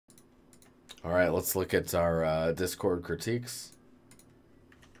All right, let's look at our Discord critiques.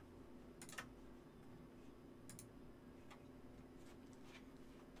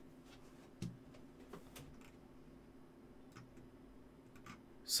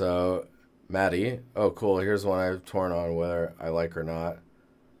 So, Maddie, oh cool. Here's one I've torn on whether I like or not.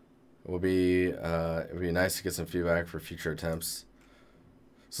 It would be nice to get some feedback for future attempts.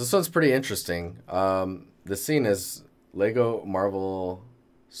 So this one's pretty interesting. The scene is Lego Marvel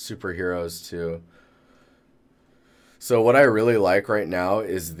superheroes too. So what I really like right now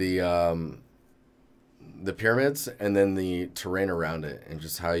is the pyramids and then the terrain around it and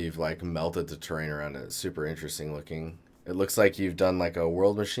just how you've like melted the terrain around it. It's super interesting looking. It looks like you've done like a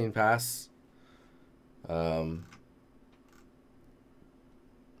world machine pass. Um,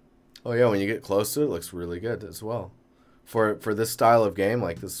 oh yeah, when you get close to it, it looks really good as well. For this style of game,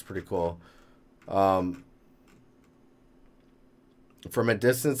 like this is pretty cool. Um, from a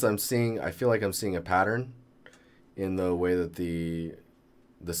distance, I feel like I'm seeing a pattern in the way that the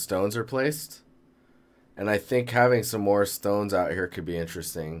stones are placed. And I think having some more stones out here could be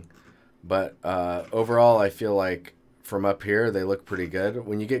interesting. But overall, I feel like from up here, they look pretty good.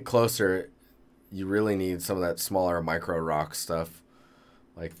 When you get closer, you really need some of that smaller micro rock stuff.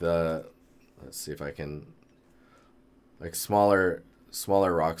 Like let's see if I can, like smaller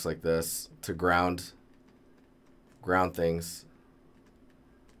rocks like this to ground things.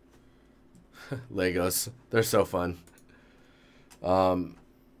 Legos, they're so fun. Um,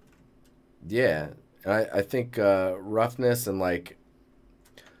 yeah, I think roughness and like,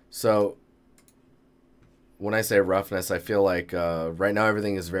 so when I say roughness, I feel like right now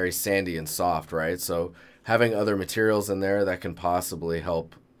everything is very sandy and soft, right? So having other materials in there that can possibly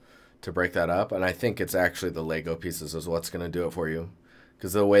help to break that up. And I think it's actually the Lego pieces is what's going to do it for you.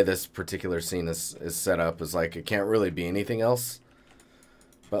 Because the way this particular scene is set up is like it can't really be anything else.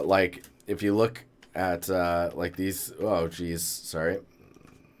 But like if you look at like these, oh geez, sorry.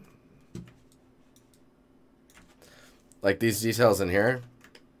 Like these details in here.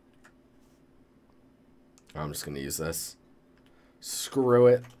 I'm just going to use this. Screw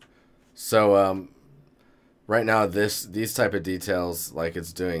it. So right now these type of details, like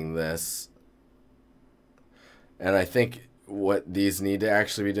it's doing this. And I think what these need to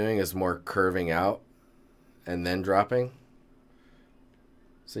actually be doing is more curving out and then dropping.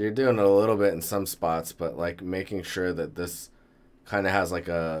 So you're doing it a little bit in some spots, but like making sure that this kind of has like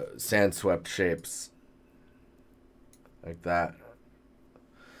a sand swept shapes like that.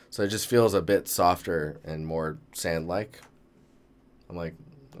 So it just feels a bit softer and more sand like. I'm like,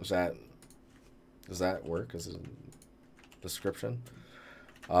 does that work as a description?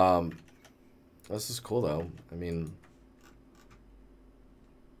 This is cool though. I mean,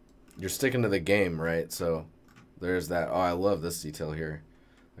 you're sticking to the game, right? So there's that. Oh, I love this detail here.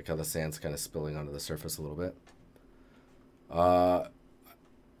 Like how the sand's kind of spilling onto the surface a little bit. Uh,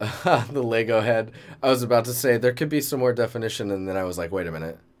 the Lego head. I was about to say there could be some more definition, and then I was like, wait a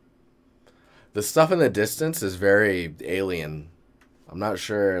minute. The stuff in the distance is very alien. I'm not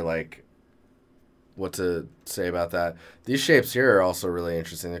sure like what to say about that. These shapes here are also really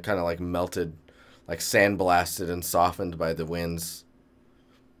interesting. They're kind of like melted, like sandblasted and softened by the winds.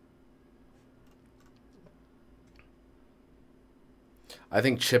 I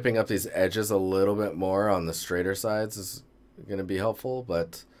think chipping up these edges a little bit more on the straighter sides is going to be helpful,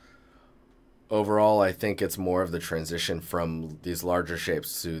 but overall I think it's more of the transition from these larger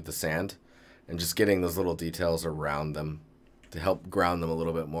shapes to the sand and just getting those little details around them to help ground them a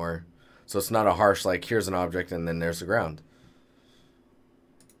little bit more. So it's not a harsh, like, here's an object and then there's the ground.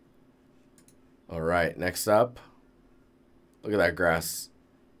 All right, next up. Look at that grass.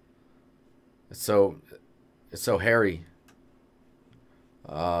 It's so hairy.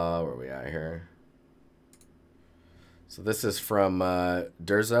 Where are we at here? So this is from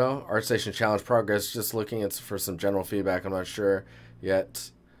Durzo. Artstation Challenge Progress. Just looking for some general feedback. I'm not sure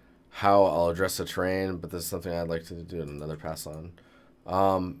yet how I'll address the terrain, but this is something I'd like to do another pass on.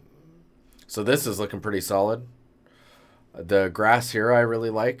 So this is looking pretty solid. The grass here I really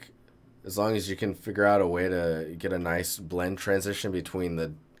like, as long as you can figure out a way to get a nice blend transition between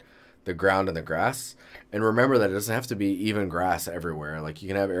the ground and the grass. And remember that it doesn't have to be even grass everywhere. Like you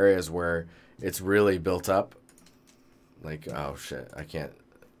can have areas where it's really built up. Like, oh shit, I can't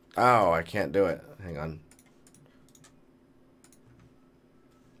do it. Hang on.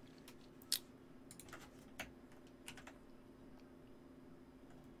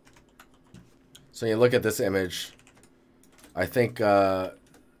 So you look at this image, I think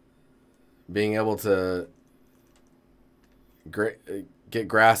being able to get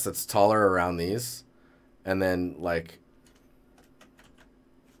grass that's taller around these, and then like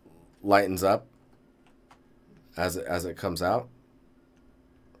lightens up as it comes out.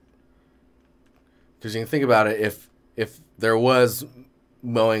 Because you can think about it, if there was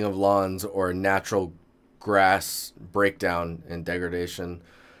mowing of lawns or natural grass breakdown and degradation,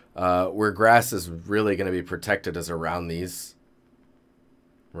 where grass is really going to be protected is around these,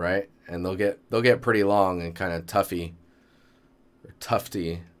 right? And they'll get pretty long and kind of tufty, or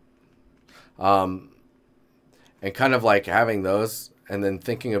tufty, and kind of like having those, and then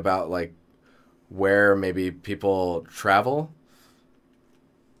thinking about like where maybe people travel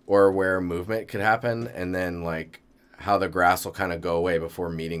or where movement could happen, and then like how the grass will kind of go away before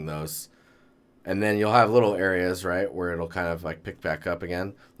meeting those. And then you'll have little areas, right, where it'll kind of like pick back up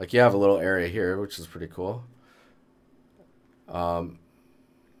again. Like you have a little area here, which is pretty cool. I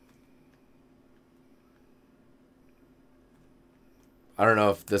don't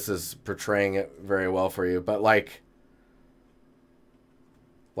know if this is portraying it very well for you, but like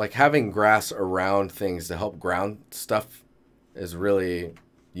having grass around things to help ground stuff is really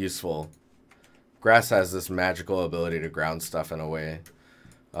useful. Grass has this magical ability to ground stuff in a way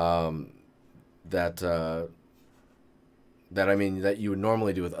that I mean that you would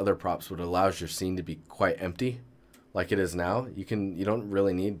normally do with other props, but allows your scene to be quite empty, like it is now. You don't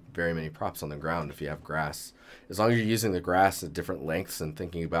really need very many props on the ground if you have grass, as long as you're using the grass at different lengths and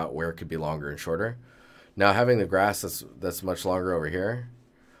thinking about where it could be longer and shorter. Now having the grass that's much longer over here,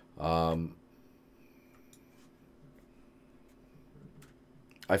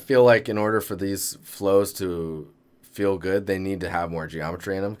 I feel like in order for these flows to feel good, they need to have more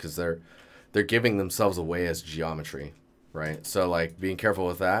geometry in them, because they're giving themselves away as geometry, right? So like being careful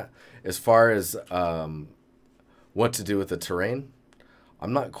with that. As far as what to do with the terrain,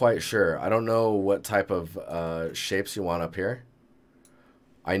 I'm not quite sure. I don't know what type of shapes you want up here.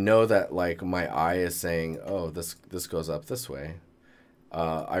 I know that like my eye is saying, oh, this goes up this way.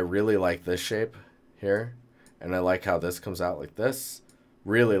 I really like this shape here, and I like how this comes out like this.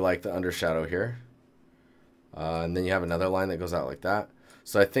 Really like the undershadow here. And then you have another line that goes out like that.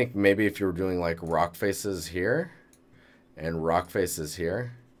 So I think maybe if you were doing like rock faces here and rock faces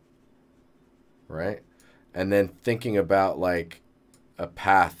here, right? And then thinking about like a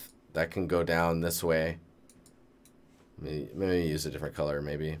path that can go down this way. Maybe use a different color,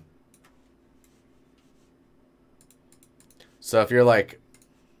 maybe. So if you're like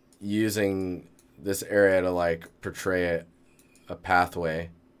using this area to like portray a pathway,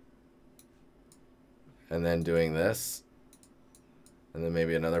 and then doing this, and then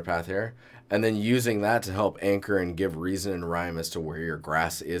maybe another path here, and then using that to help anchor and give reason and rhyme as to where your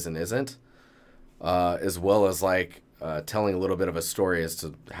grass is and isn't, as well as like telling a little bit of a story as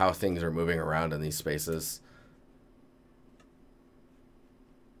to how things are moving around in these spaces.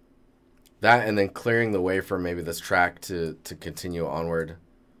 That, and then clearing the way for maybe this track to continue onward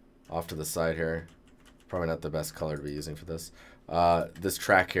off to the side here. Probably not the best color to be using for this. This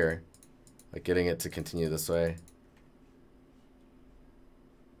track here, like getting it to continue this way.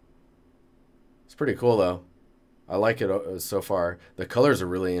 It's pretty cool though. I like it so far. The colors are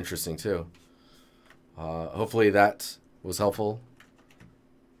really interesting too. Hopefully that was helpful.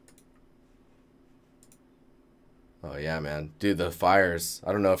 Oh yeah, man. Dude, the fires.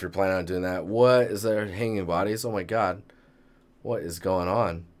 I don't know if you're planning on doing that. What is there? Hanging bodies? Oh my god. What is going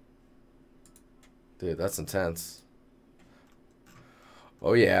on? Dude, that's intense.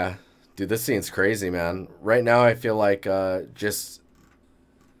 Oh yeah. Dude, this scene's crazy, man. Right now I feel like just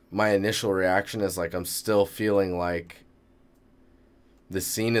my initial reaction is like I'm still feeling like the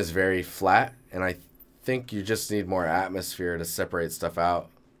scene is very flat, and I think you just need more atmosphere to separate stuff out.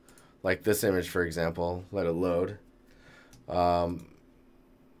 Like this image, for example. Let it load.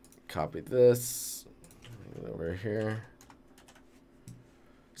 Copy this over here.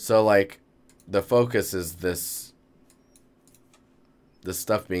 So like the focus is this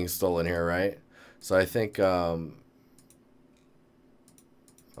stuff being stolen here, right? So I think I'm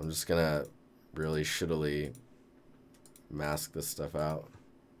just gonna really shittily mask this stuff out.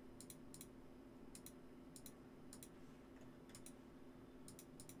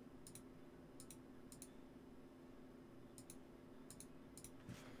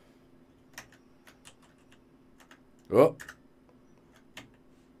 Oh.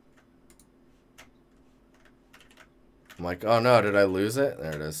 I'm like, oh no, did I lose it?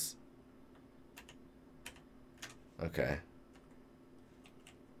 There it is. Okay.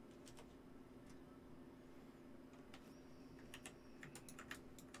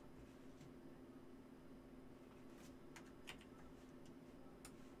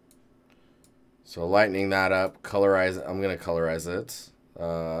 So lightening that up, colorize it. I'm gonna colorize it.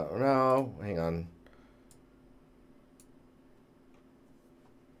 No, hang on.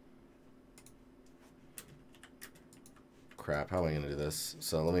 crap. How am I going to do this?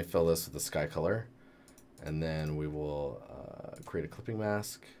 So let me fill this with the sky color. And then we will create a clipping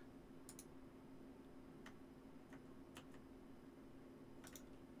mask.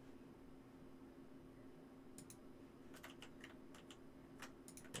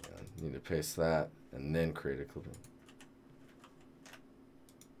 Need to paste that and then create a clipping.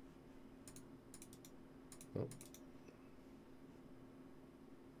 Oh.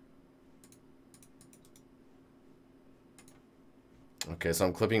 Okay, so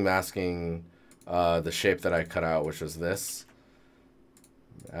I'm clipping masking the shape that I cut out, which was this.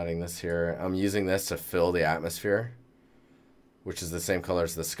 Adding this here. I'm using this to fill the atmosphere, which is the same color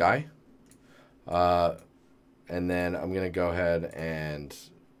as the sky. And then I'm going to go ahead and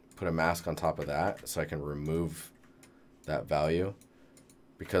put a mask on top of that so I can remove that value.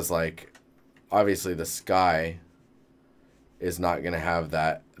 Because, like, obviously the sky is not going to have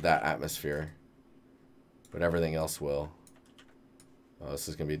that atmosphere, but everything else will. Oh, this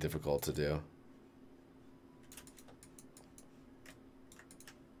is going to be difficult to do.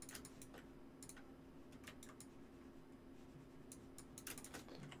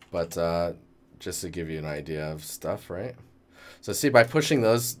 But just to give you an idea of stuff, right? So see, by pushing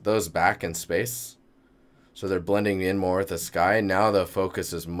those back in space, so they're blending in more with the sky, now the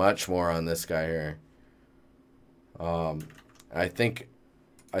focus is much more on this guy here. I think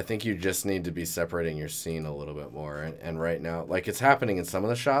you just need to be separating your scene a little bit more. And right now, like, it's happening in some of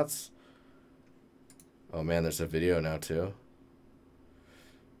the shots. Oh man, there's a video now too.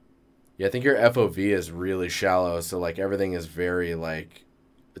 Yeah, I think your FOV is really shallow, so like everything is very, like,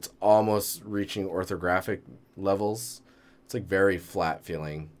 it's almost reaching orthographic levels. It's like very flat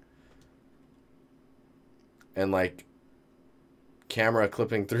feeling. And like camera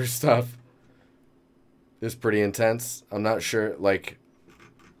clipping through stuff is pretty intense. I'm not sure, like,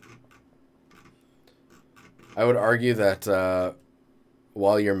 I would argue that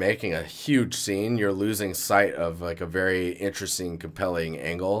while you're making a huge scene, you're losing sight of like a very interesting, compelling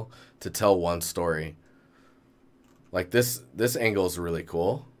angle to tell one story. Like this angle is really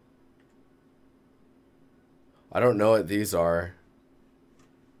cool. I don't know what these are.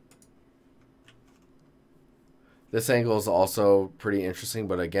 This angle is also pretty interesting,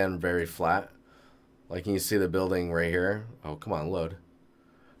 but again, very flat. Like, can you see the building right here? Oh, come on, load.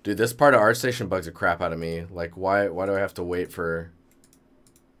 Dude, this part of Artstation bugs the crap out of me. Like, why do I have to wait for...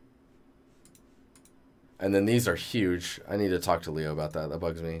 And then these are huge. I need to talk to Leo about that. That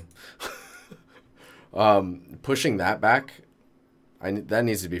bugs me. Pushing that back, that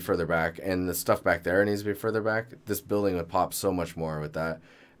needs to be further back. And the stuff back there needs to be further back. This building would pop so much more with that.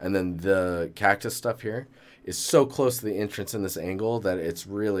 And then the cactus stuff here is so close to the entrance in this angle that it's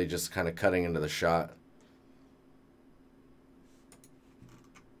really just kind of cutting into the shot.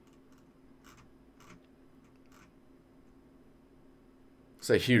 It's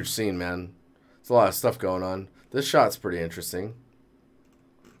a huge scene, man. There's a lot of stuff going on. This shot's pretty interesting.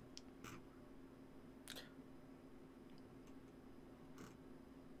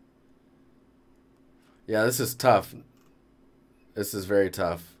 Yeah, this is tough. This is very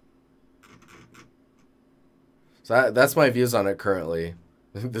tough. So that's my views on it currently.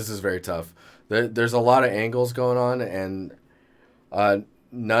 This is very tough. There's a lot of angles going on, and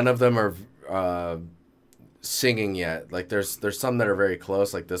none of them are singing yet. Like there's some that are very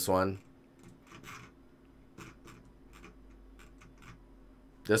close, like this one.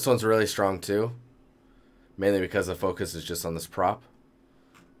 This one's really strong too, mainly because the focus is just on this prop.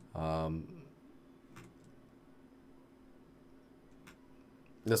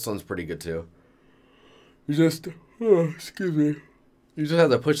 This one's pretty good too. You just, excuse me. You just have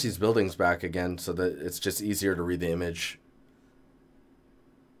to push these buildings back again so that it's just easier to read the image.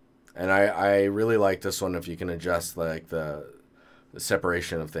 And I really like this one if you can adjust like the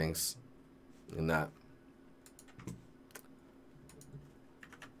separation of things in that.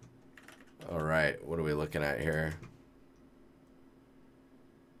 All right, what are we looking at here?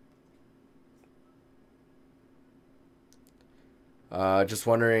 Just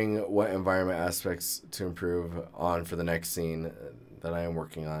wondering what environment aspects to improve on for the next scene that I am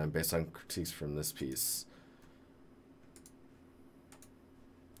working on based on critiques from this piece.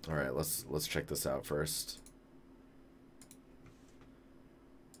 All right, let's check this out first.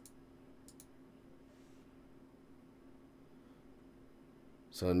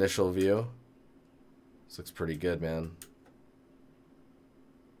 So initial view. This looks pretty good, man.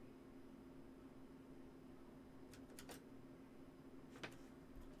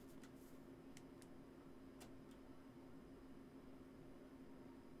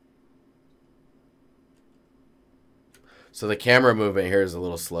 So the camera movement here is a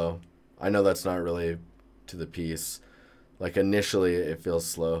little slow. I know that's not really to the piece. Like initially it feels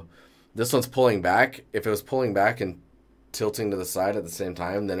slow. This one's pulling back. If it was pulling back and tilting to the side at the same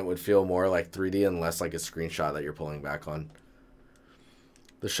time, then it would feel more like 3D and less like a screenshot that you're pulling back on.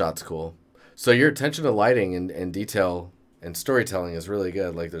 The shot's cool. So your attention to lighting and detail and storytelling is really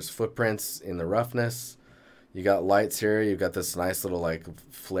good. Like there's footprints in the roughness. You got lights here. You've got this nice little like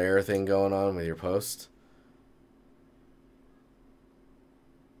flare thing going on with your post.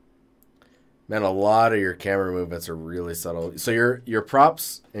 Man, a lot of your camera movements are really subtle. So your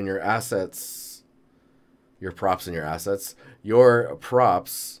props and your assets, the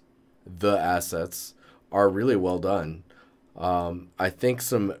assets are really well done. I think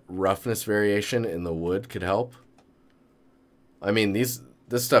some roughness variation in the wood could help. I mean, this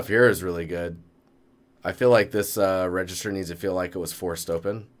stuff here is really good. I feel like this register needs to feel like it was forced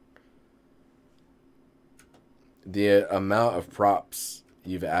open. The amount of props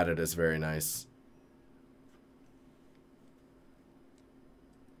you've added is very nice.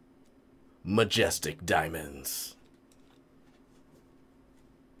 Majestic diamonds.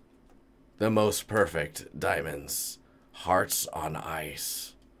 The most perfect diamonds. Hearts on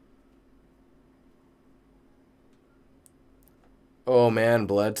ice. Oh man,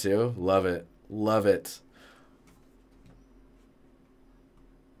 blood too. Love it. Love it.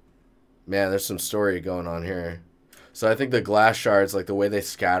 Man, there's some story going on here. So I think the glass shards, like the way they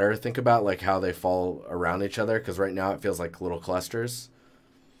scatter, think about like how they fall around each other, because right now it feels like little clusters.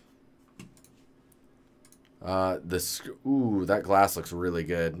 Ooh, that glass looks really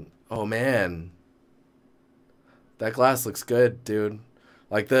good. Oh man. That glass looks good, dude.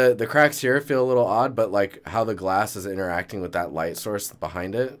 Like the cracks here feel a little odd, but like how the glass is interacting with that light source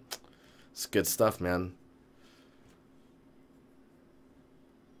behind it. It's good stuff, man.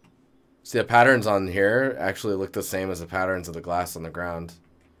 See, the patterns on here actually look the same as the patterns of the glass on the ground.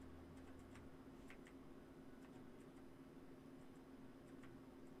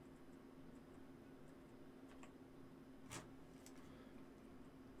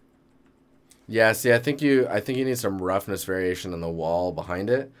 Yeah, see, I think you need some roughness variation in the wall behind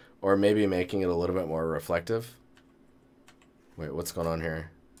it, or maybe making it a little bit more reflective. Wait, what's going on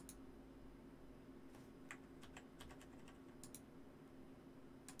here?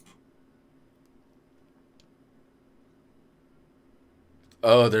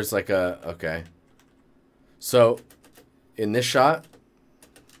 Oh, there's like a, okay. So, in this shot,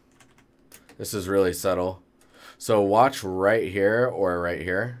 this is really subtle. So watch right here or right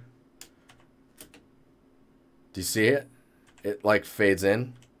here. Do you see it? It like fades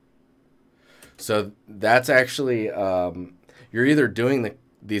in. So that's actually, you're either doing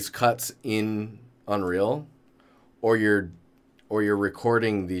these cuts in Unreal, or you're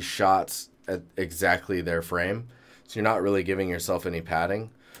recording these shots at exactly their frame. So you're not really giving yourself any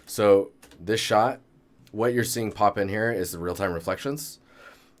padding. So this shot, what you're seeing pop in here is the real-time reflections.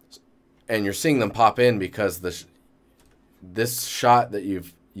 And you're seeing them pop in because this shot that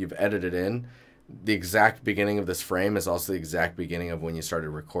you've edited in, the exact beginning of this frame is also the exact beginning of when you started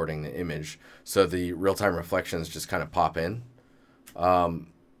recording the image. So the real-time reflections just kind of pop in.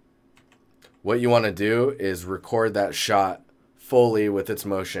 What you want to do is record that shot fully with its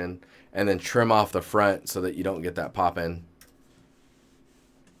motion and then trim off the front so that you don't get that pop in.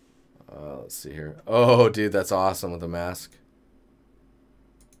 Let's see here. Oh, dude, that's awesome with the mask.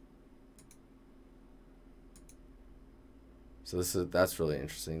 So that's really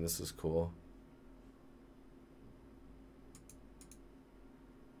interesting. This is cool.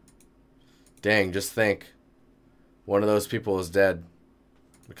 Dang, just think. One of those people is dead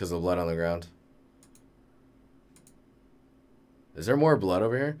because of blood on the ground. Is there more blood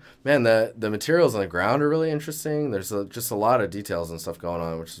over here? Man, the materials on the ground are really interesting. There's just a lot of details and stuff going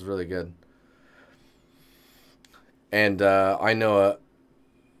on, which is really good. And I know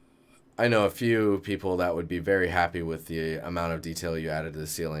a few people that would be very happy with the amount of detail you added to the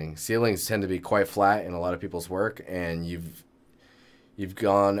ceiling. Ceilings tend to be quite flat in a lot of people's work, and you've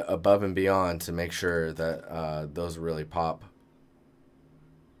gone above and beyond to make sure that those really pop.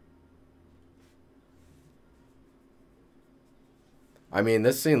 I mean,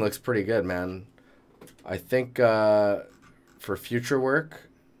 this scene looks pretty good, man. I think for future work...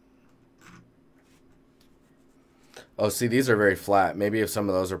 Oh, see, these are very flat. Maybe if some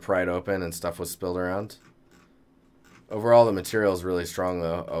of those are pried open and stuff was spilled around. Overall, the material is really strong,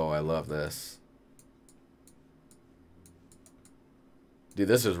 though. Oh, I love this. Dude,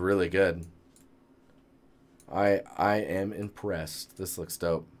 this is really good. I am impressed. This looks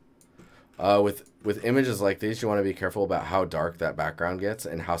dope. With images like these, you want to be careful about how dark that background gets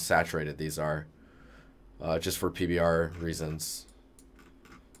and how saturated these are, just for PBR reasons.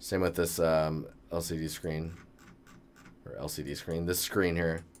 Same with this LCD screen. or LCD screen. This screen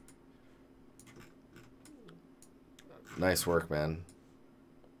here. Nice work, man.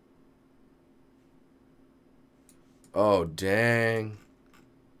 Oh, dang.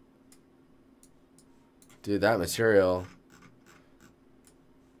 Dude, that material.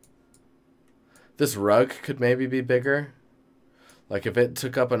 This rug could maybe be bigger. Like, if it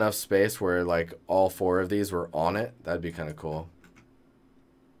took up enough space where, like, all 4 of these were on it, that'd be kind of cool.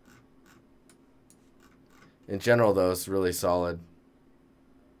 In general, though, it's really solid.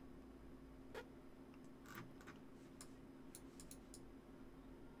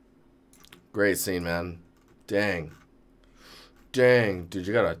 Great scene, man. Dang. Dang. Dude,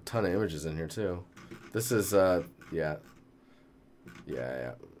 you got a ton of images in here, too. This is, yeah.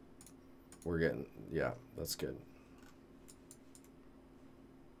 Yeah. We're getting, yeah, that's good.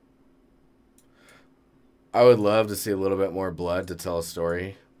 I would love to see a little bit more blood to tell a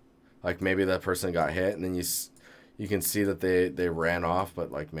story. Like, maybe that person got hit, and then you can see that they ran off,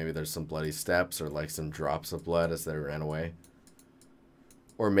 but, like, maybe there's some bloody steps or, like, some drops of blood as they ran away.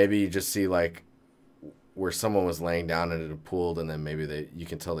 Or maybe you just see, like, where someone was laying down and it had pooled, and then maybe you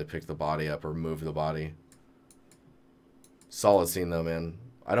can tell they picked the body up or moved the body. Solid scene, though, man.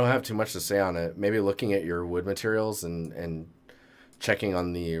 I don't have too much to say on it. Maybe looking at your wood materials and checking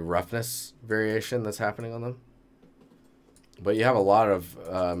on the roughness variation that's happening on them. But you have a lot of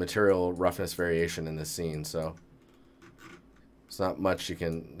material roughness variation in this scene, so it's not much you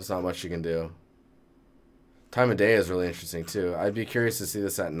can do. Time of day is really interesting too. I'd be curious to see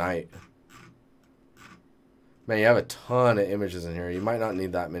this at night. Man, you have a ton of images in here. You might not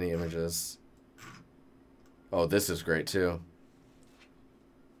need that many images. Oh, this is great too.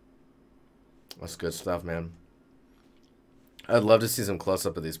 That's good stuff, man. I'd love to see some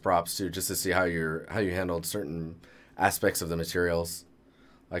close-up of these props too, just to see how you handled certain aspects of the materials,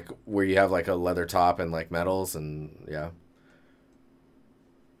 like where you have like a leather top and like metals, and yeah,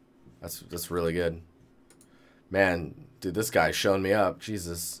 that's really good, man. Dude, this guy's showing me up.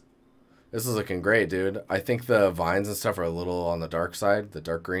 Jesus, this is looking great, dude. I think the vines and stuff are a little on the dark side, the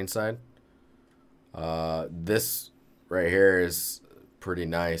dark green side. This right here is pretty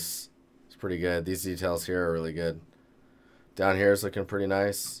nice. It's pretty good. These details here are really good. Down here is looking pretty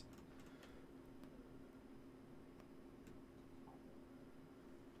nice.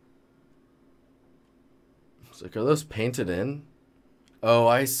 It's like, are those painted in? Oh,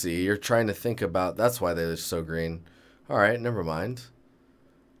 I see. You're trying to think about, that's why they're so green. All right, never mind.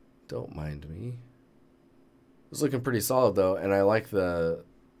 Don't mind me. It's looking pretty solid though, and I like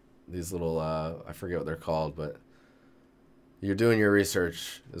these little I forget what they're called, but you're doing your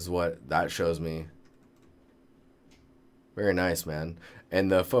research is what that shows me. Very nice, man. And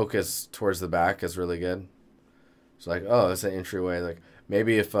the focus towards the back is really good. It's like, oh, it's an entryway. Like,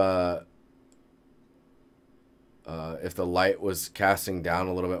 maybe if the light was casting down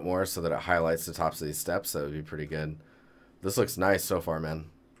a little bit more so that it highlights the tops of these steps, that would be pretty good. This looks nice so far, man.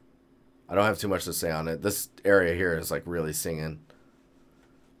 I don't have too much to say on it. This area here is like really singing.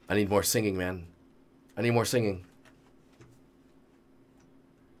 I need more singing, man. I need more singing.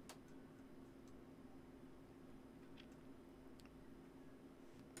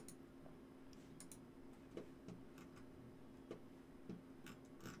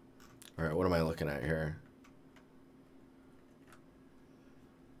 All right, what am I looking at here?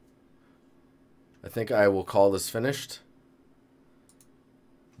 I think I will call this finished.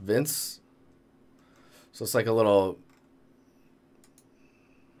 Vince. So it's like a little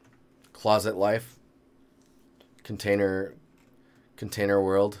closet life. Container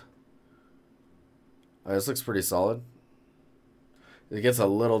world. This looks pretty solid. It gets a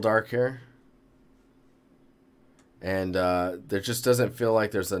little dark here. And there just doesn't feel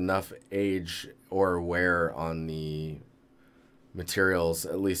like there's enough age or wear on the materials,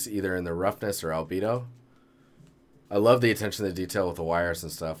 at least either in the roughness or albedo. I love the attention to detail with the wires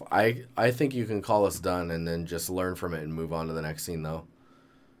and stuff. I think you can call us done and then just learn from it and move on to the next scene though.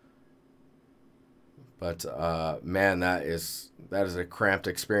 But man, that is a cramped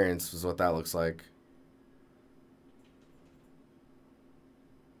experience is what that looks like.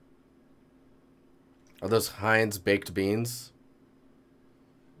 Are those Heinz baked beans?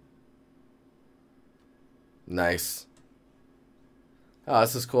 Nice. Oh,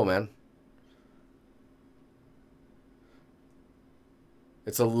 this is cool, man.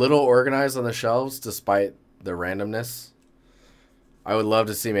 It's a little organized on the shelves despite the randomness. I would love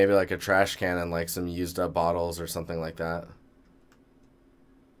to see maybe like a trash can and like some used up bottles or something like that.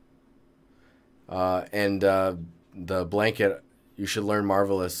 The blanket, you should learn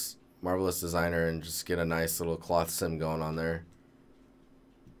Marvelous Designer and just get a nice little cloth sim going on there.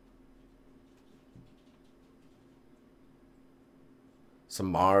 some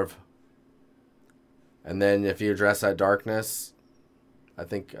mauve. And then if you address that darkness, I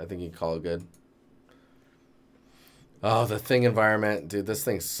think you can call it good. Oh, the thing environment. Dude, this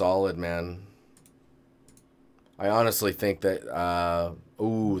thing's solid, man. I honestly think that,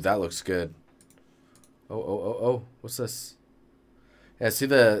 ooh, that looks good. Oh, what's this? Yeah, see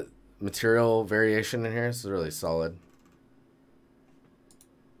the material variation in here? This is really solid.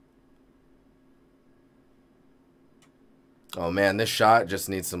 Oh man, this shot just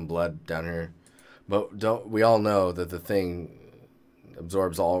needs some blood down here. But we all know that the thing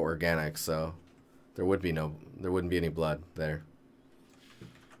absorbs all organic, so there wouldn't be any blood there.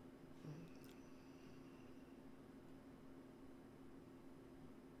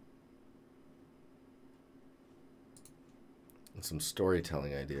 And some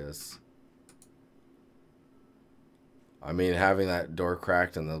storytelling ideas. I mean, having that door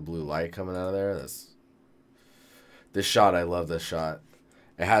cracked and the blue light coming out of there, this shot, I love this shot.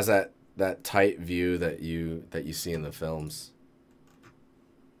 It has that tight view that you see in the films.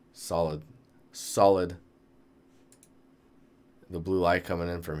 Solid. The blue light coming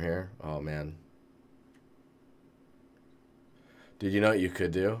in from here. Oh man. Dude, you know what you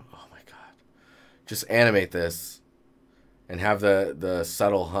could do? Oh my god. Just animate this and have the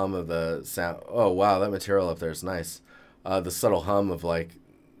subtle hum of the sound. Oh wow, that material up there is nice. The subtle hum of like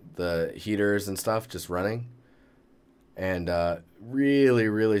the heaters and stuff just running. And really,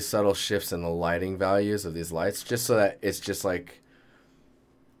 really subtle shifts in the lighting values of these lights, just so that it's just like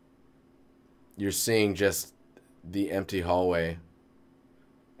you're seeing just the empty hallway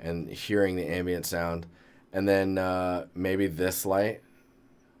and hearing the ambient sound. And then maybe this light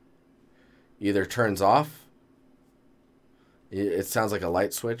either turns off, it sounds like a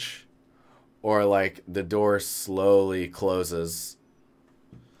light switch, or like the door slowly closes.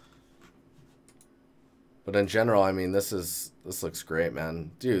 But in general, I mean, this looks great,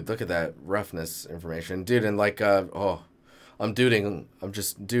 man. Dude, look at that roughness information. Dude, and like, oh, I'm duding. I'm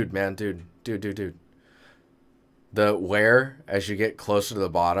just, dude, man, dude. The wear, as you get closer to the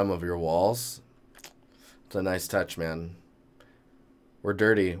bottom of your walls, it's a nice touch, man. We're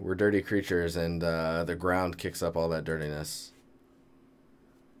dirty. We're dirty creatures, and the ground kicks up all that dirtiness.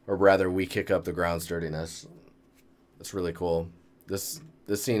 Or rather, we kick up the ground's dirtiness. It's really cool. This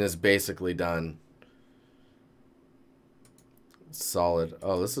scene is basically done. Solid.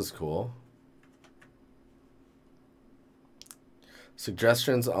 Oh, this is cool.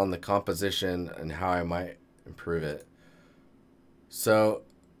 Suggestions on the composition and how I might improve it. So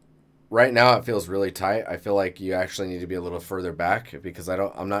right now it feels really tight. I feel like you actually need to be a little further back because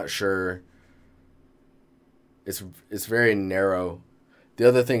I'm not sure. It's very narrow. The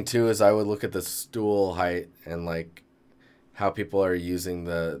other thing too is I would look at the stool height and like how people are using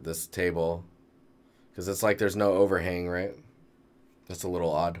this table, because it's like there's no overhang, right? That's a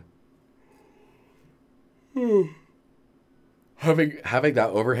little odd. Having that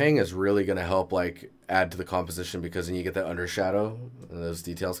overhang is really gonna help like add to the composition, because then you get that undershadow and those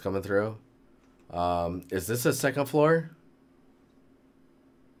details coming through. Is this a second floor?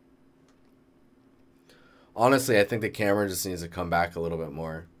 Honestly, I think the camera just needs to come back a little bit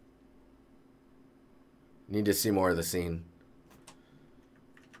more. Need to see more of the scene.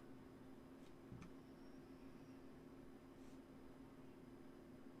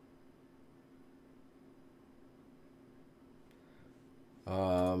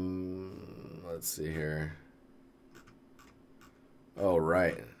 Let's see here. Oh,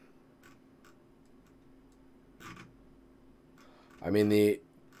 right. I mean,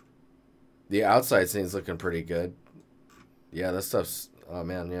 the outside scene's looking pretty good. Yeah, this stuff's, oh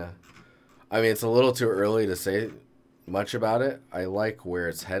man, yeah. I mean, it's a little too early to say much about it. I like where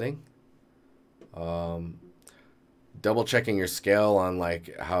it's heading. Double checking your scale on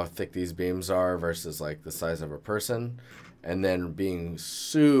like how thick these beams are versus like the size of a person. And then being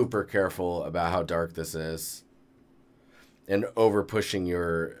super careful about how dark this is. And over pushing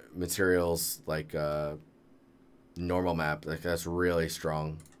your materials like normal map. Like that's really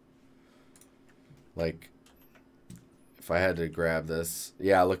strong. Like if I had to grab this.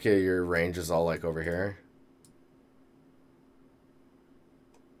 Yeah, look at your range is all like over here.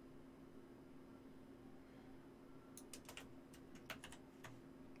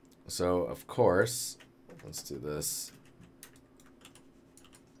 So of course, let's do this.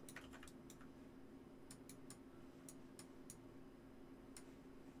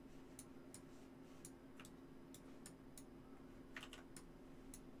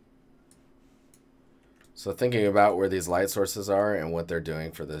 So thinking about where these light sources are and what they're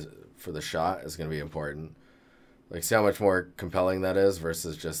doing for the shot is going to be important. Like, see how much more compelling that is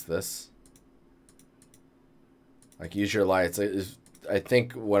versus just this. Like, use your lights. I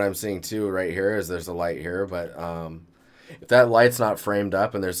think what I'm seeing too right here is there's a light here, but if that light's not framed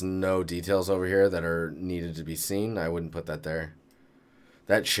up and there's no details over here that are needed to be seen, I wouldn't put that there.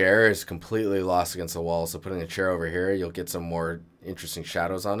 That chair is completely lost against the wall, so putting a chair over here, you'll get some more interesting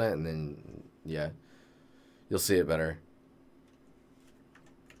shadows on it, and then, yeah, you'll see it better.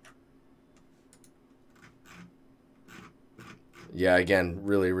 Yeah, again,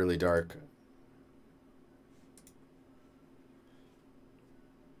 really, really dark.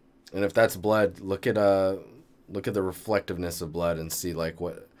 And if that's blood, look at the reflectiveness of blood and see like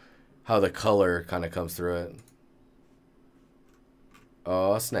how the color kind of comes through it.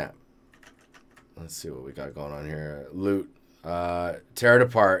 Oh, snap. Let's see what we got going on here. Loot. Tear it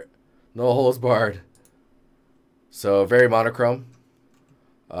apart. No holes barred. So very monochrome.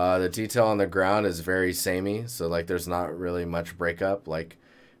 The detail on the ground is very samey, so like there's not really much breakup. Like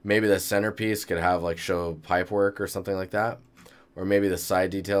maybe the centerpiece could have like show pipe work or something like that. Or maybe the side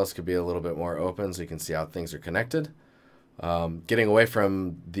details could be a little bit more open so you can see how things are connected. Getting away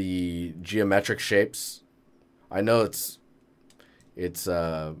from the geometric shapes. I know it's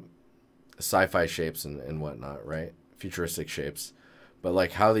sci-fi shapes and whatnot, right? Futuristic shapes. But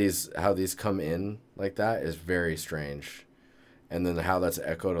like how these come in like that is very strange. And then how that's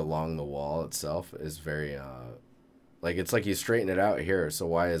echoed along the wall itself is very like it's like you straighten it out here, so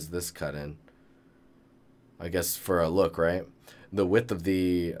why is this cut in? I guess for a look, right? The width of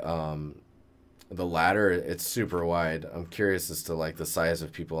the ladder, it's super wide. I'm curious as to like the size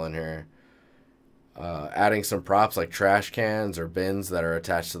of people in here. Adding some props like trash cans or bins that are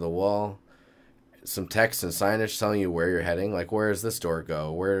attached to the wall. Some text and signage telling you where you're heading. Like, where does this door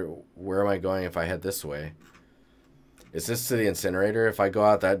go? Where am I going if I head this way? Is this to the incinerator? If I go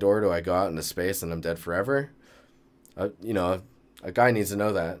out that door, do I go out into space and I'm dead forever? You know, a guy needs to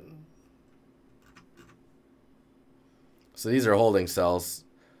know that. So these are holding cells.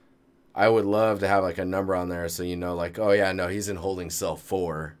 I would love to have like a number on there so you know like, oh yeah, no, he's in holding cell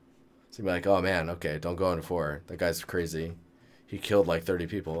 4. So you'd be like, oh man, okay, don't go into 4. That guy's crazy. He killed like 30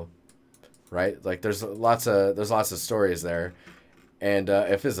 people. Right? Like there's lots of stories there. And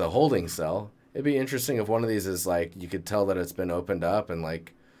if it's a holding cell, it'd be interesting if one of these is like you could tell that it's been opened up and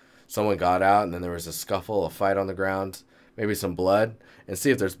like someone got out and then there was a scuffle, a fight on the ground, maybe some blood, and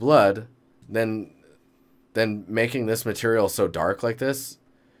see if there's blood, then making this material so dark like this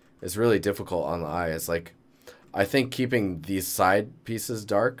is really difficult on the eye. It's like, I think keeping these side pieces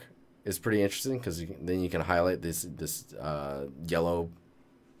dark is pretty interesting because then you can highlight this yellow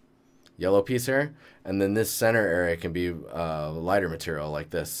piece here, and then this center area can be lighter material like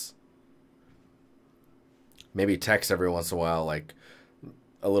this. Maybe text every once in a while, like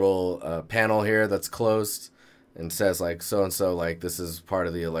a little panel here that's closed and says like so and so, like this is part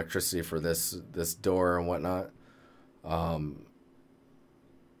of the electricity for this door and whatnot.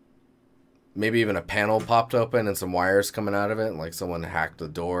 Maybe even a panel popped open and some wires coming out of it, and like someone hacked the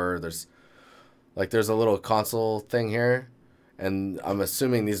door. There's a little console thing here, and I'm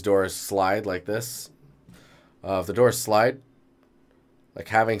assuming these doors slide like this. If the doors slide, like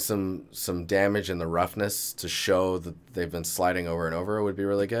having some damage in the roughness to show that they've been sliding over and over would be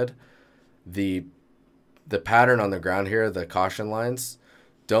really good. The pattern on the ground here, the caution lines,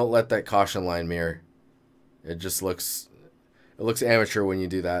 don't let that caution line mirror. It just looks amateur when you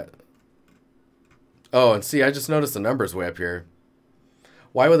do that. Oh, and see, I just noticed the numbers way up here.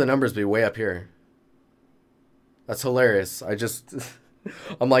 Why would the numbers be way up here? That's hilarious.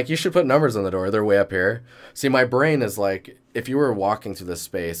 I'm like, you should put numbers on the door. They're way up here. See, my brain is like, if you were walking through this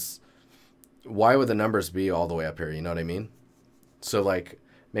space, why would the numbers be all the way up here? You know what I mean? So like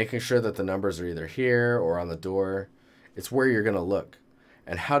making sure that the numbers are either here or on the door. It's where you're going to look.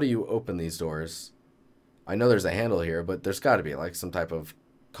 And how do you open these doors? I know there's a handle here, but there's got to be like some type of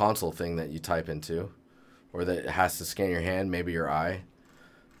console thing that you type into, or that has to scan your hand, maybe your eye.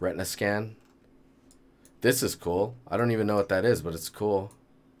 Retina scan. This is cool. I don't even know what that is, but it's cool.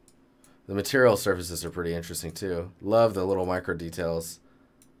 The material surfaces are pretty interesting too. Love the little micro details.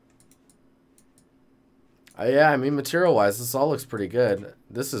 Yeah, I mean, material-wise, this all looks pretty good.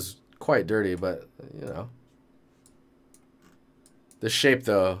 This is quite dirty, but, you know. This shape,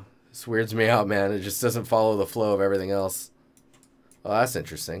 though, this weirds me out, man. It just doesn't follow the flow of everything else. Oh, that's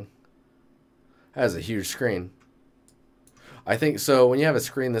interesting. That has a huge screen. I think, so when you have a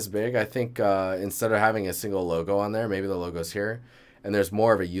screen this big, I think instead of having a single logo on there, maybe the logo's here, and there's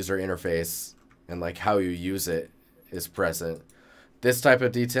more of a user interface, and like how you use it is present. This type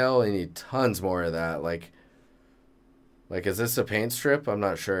of detail, you need tons more of that. Like is this a paint strip? I'm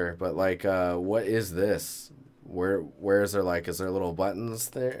not sure, but like, what is this? Where is there, like, is there little buttons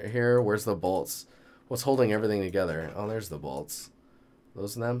there here? Where's the bolts? What's holding everything together? Oh, there's the bolts.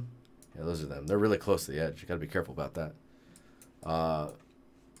 Those are them? Yeah, those are them. They're really close to the edge. You got to be careful about that.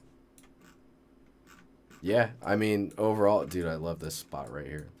 Yeah, I mean, overall, dude, I love this spot right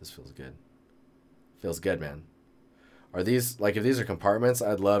here. This feels good. Feels good, man. Are these, like, if these are compartments,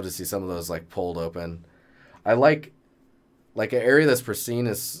 I'd love to see some of those, like, pulled open. I like an area that's pristine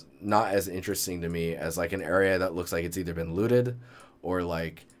is not as interesting to me as, like, an area that looks like it's either been looted or,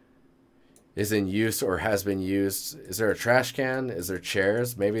 like, is in use or has been used. Is there a trash can? Is there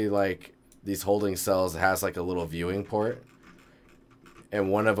chairs? Maybe, like, these holding cells has, like, a little viewing port and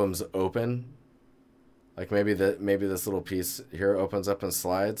one of them's open. Like, maybe this little piece here opens up and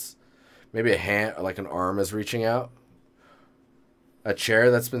slides. Maybe a hand, like an arm is reaching out. A chair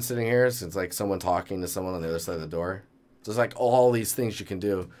that's been sitting here since, like, someone talking to someone on the other side of the door. There's, like, all these things you can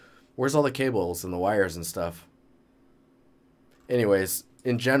do. Where's all the cables and the wires and stuff? Anyways,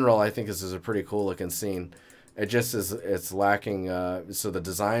 in general, I think this is a pretty cool looking scene. It just is, it's lacking, so the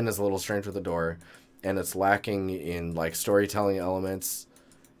design is a little strange with the door, and it's lacking in, like, storytelling elements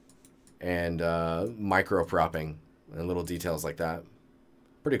and micro propping and little details like that.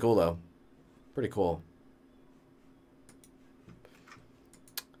 Pretty cool, though. Pretty cool.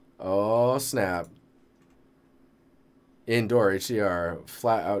 Oh, snap. Indoor HDR,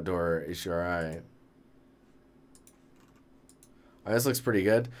 flat outdoor HDRI. Oh, this looks pretty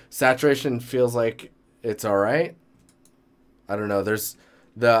good. Saturation feels like it's all right. I don't know. There's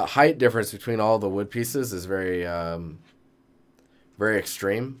the height difference between all the wood pieces is very, very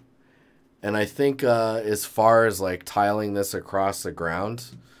extreme. And I think as far as, like, tiling this across the ground,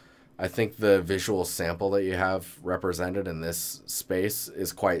 I think the visual sample that you have represented in this space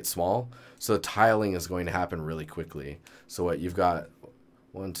is quite small. So tiling is going to happen really quickly. So what you've got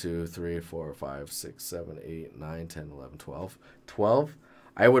 1, 2, 3, 4, 5, 6, 7, 8, 9, 10, 11, 12. 12?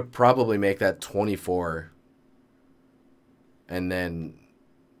 I would probably make that 24. And then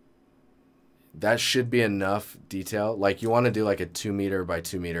that should be enough detail. Like, you want to do like a 2 meter by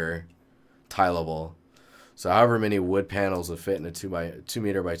 2 meter tileable. So however many wood panels would fit in a 2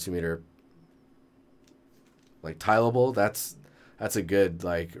 meter by 2 meter like tileable, that's a good,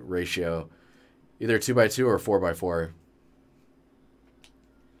 like, ratio. Either 2 by 2 or 4 by 4.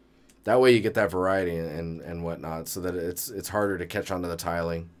 That way you get that variety and whatnot, so that it's harder to catch onto the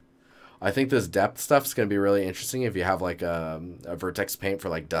tiling. I think this depth stuff is going to be really interesting if you have, like, a vertex paint for,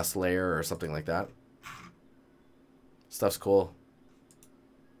 like, dust layer or something like that. Stuff's cool.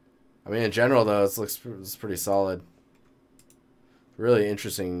 I mean, in general, though, it's pretty solid. Really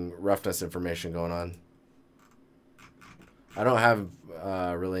interesting roughness information going on. I don't have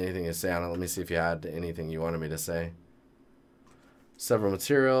really anything to say on it. Let me see if you had anything you wanted me to say. Several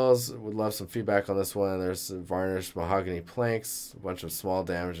materials. Would love some feedback on this one. There's varnished mahogany planks. A bunch of small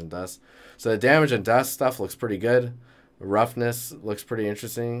damage and dust. So the damage and dust stuff looks pretty good. The roughness looks pretty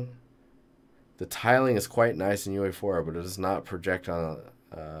interesting. The tiling is quite nice in UA4, but it does not project on...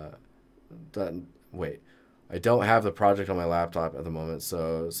 wait. I don't have the project on my laptop at the moment,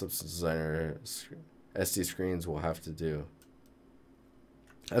 so Substance Designer SD screens will have to do.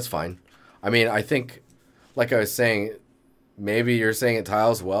 That's fine. I mean, I think, like I was saying, maybe you're saying it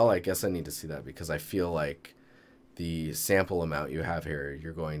tiles well. I guess I need to see that because I feel like the sample amount you have here,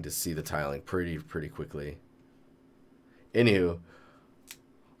 you're going to see the tiling pretty quickly. Anywho,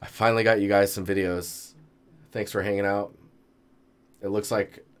 I finally got you guys some videos. Thanks for hanging out. It looks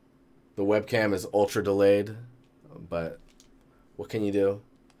like the webcam is ultra delayed, but what can you do?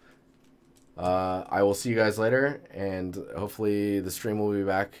 I will see you guys later, and hopefully the stream will be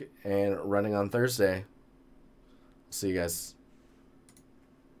back and running on Thursday. See you guys.